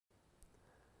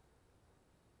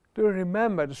Do you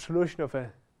remember the solution of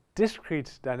a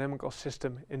discrete dynamical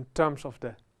system in terms of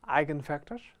the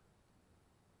eigenvectors?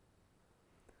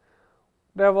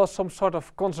 There was some sort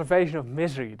of conservation of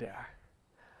misery there.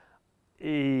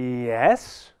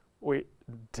 Yes, we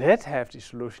did have the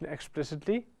solution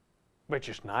explicitly, which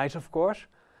is nice of course,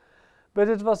 but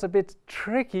it was a bit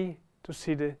tricky to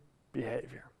see the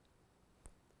behavior.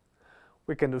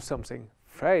 We can do something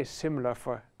very similar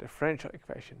for differential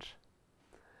equations.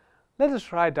 Let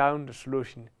us write down the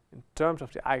solution in terms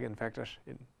of the eigenvectors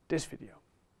in this video.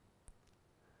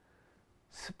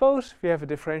 Suppose we have a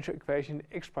differential equation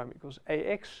x prime equals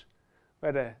ax,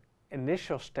 where the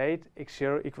initial state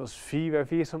x0 equals v, where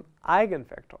v is some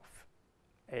eigenvector of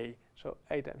a, so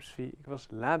a times v equals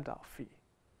lambda of v.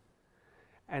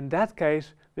 In that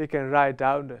case, we can write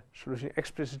down the solution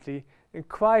explicitly in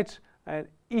quite an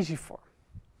easy form.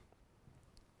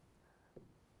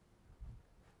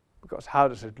 Because how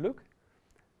does it look?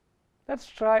 Let's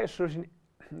try a solution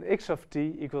x of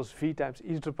t equals v times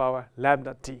e to the power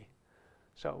lambda t.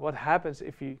 So what happens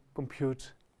if we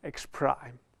compute x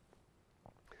prime?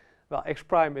 Well, x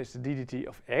prime is the ddt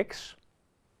of x.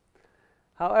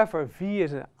 However, v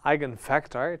is an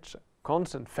eigenvector, it's a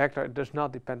constant vector, it does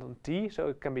not depend on t, so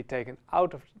it can be taken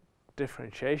out of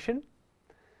differentiation.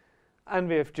 And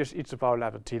we have just e to the power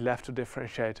lambda t left to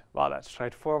differentiate. Well, that's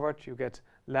straightforward. You get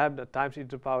lambda times e to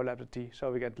the power lambda t,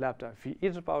 so we get lambda v e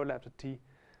to the power lambda t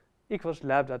equals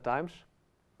lambda times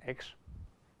x.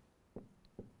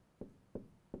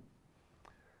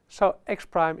 So x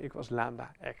prime equals lambda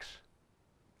x.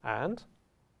 And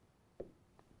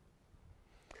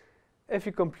if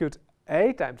we compute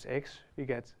a times x, we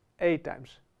get a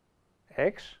times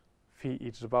x, v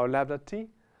e to the power lambda t.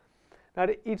 Now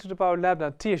the e to the power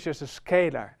lambda t is just a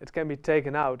scalar. It can be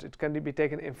taken out. It can be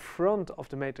taken in front of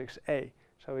the matrix A.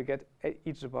 So we get a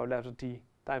e to the power lambda t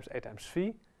times a times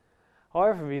v.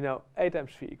 However, we know a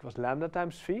times v equals lambda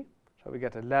times v. So we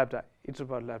get a lambda e to the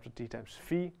power lambda t times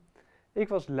v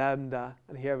equals lambda.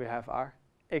 And here we have our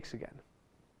x again.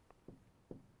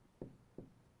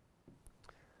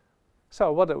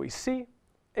 So what do we see?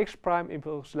 X prime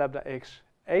equals lambda x.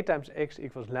 A times x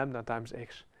equals lambda times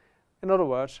x. In other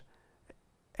words,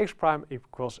 x prime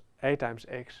equals a times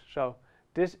x. So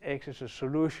this x is a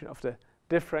solution of the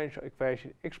differential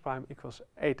equation x prime equals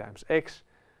a times x.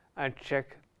 And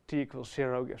check t equals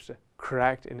 0 gives the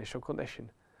correct initial condition.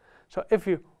 So if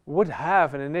you would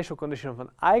have an initial condition of an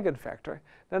eigenvector,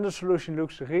 then the solution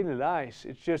looks really nice.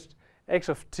 It's just x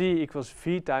of t equals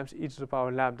v times e to the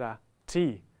power lambda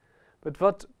t. But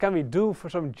what can we do for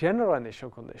some general initial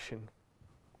condition?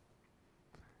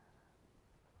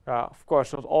 Of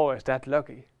course, not always that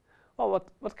lucky. Well,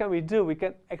 what can we do? We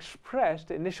can express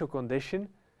the initial condition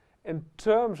in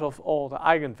terms of all the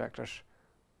eigenvectors,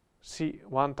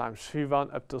 c1 times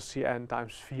v1 up to cn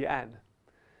times vn.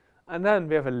 And then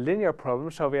we have a linear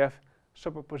problem, so we have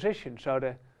superposition. So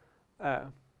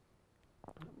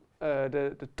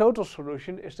the total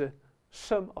solution is the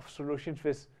sum of solutions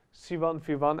with c1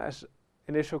 v1 as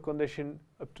initial condition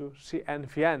up to cn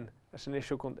vn as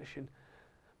initial condition.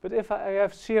 But if I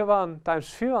have c1 times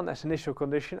v1 as initial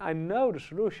condition, I know the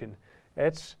solution.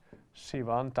 It's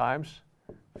c1 times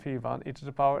v1 e to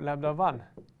the power lambda 1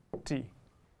 t.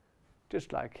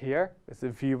 Just like here with the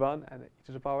v1 and e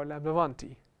to the power lambda 1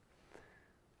 t.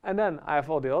 And then I have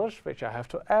all the others which I have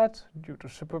to add due to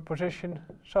superposition.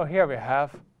 So here we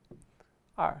have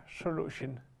our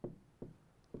solution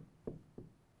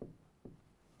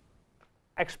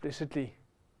explicitly,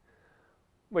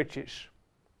 which is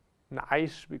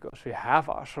nice because we have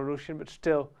our solution, but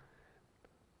still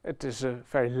it is a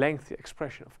very lengthy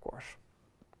expression, of course.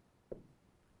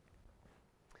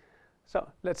 So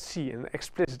let's see an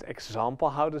explicit example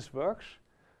how this works.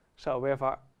 So we have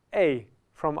our A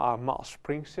from our mass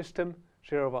spring system,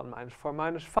 0, 1, minus 4,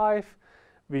 minus 5.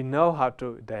 We know how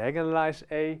to diagonalize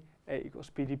A equals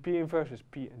PDP inverse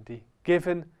with P and D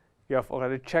given. You have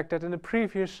already checked that in the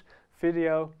previous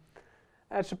video.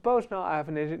 And suppose now I have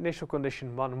an initial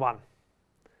condition 1, 1.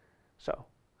 So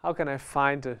how can I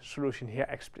find the solution here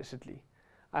explicitly?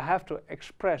 I have to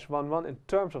express 1, 1 in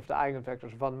terms of the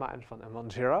eigenvectors 1, minus 1 and 1,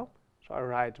 0. So I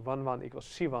write 1, 1 equals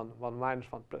c1, 1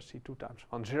 minus 1 plus c2 times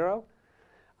 1, 0.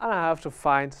 And I have to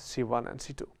find c1 and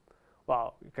c2.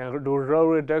 Well, you can do row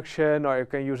reduction, or you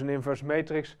can use an inverse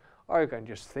matrix, or you can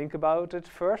just think about it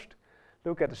first.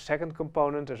 Look at the second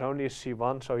component, there's only a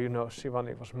c1, so you know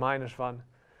c1 equals minus 1.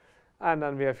 And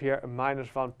then we have here a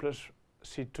minus 1 plus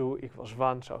c2 equals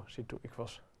 1, so c2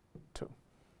 equals 2.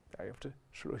 There you have the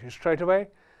solution straight away.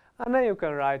 And then you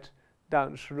can write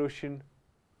down the solution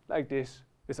like this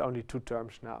with only two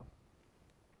terms now.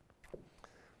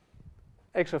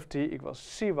 x of t equals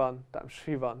c1 times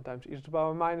v1 times e to the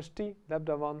power minus t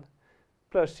lambda 1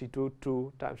 plus c2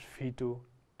 2 times v2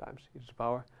 times e to the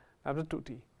power lambda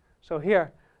 2t. So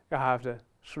here you have the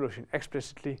solution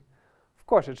explicitly. Of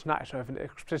course, it's nice to have an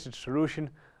explicit solution,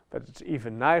 but it's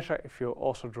even nicer if you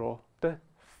also draw the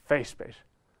phase space.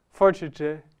 Fortunately,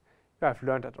 you have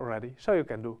learned that already, so you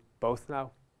can do both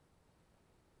now.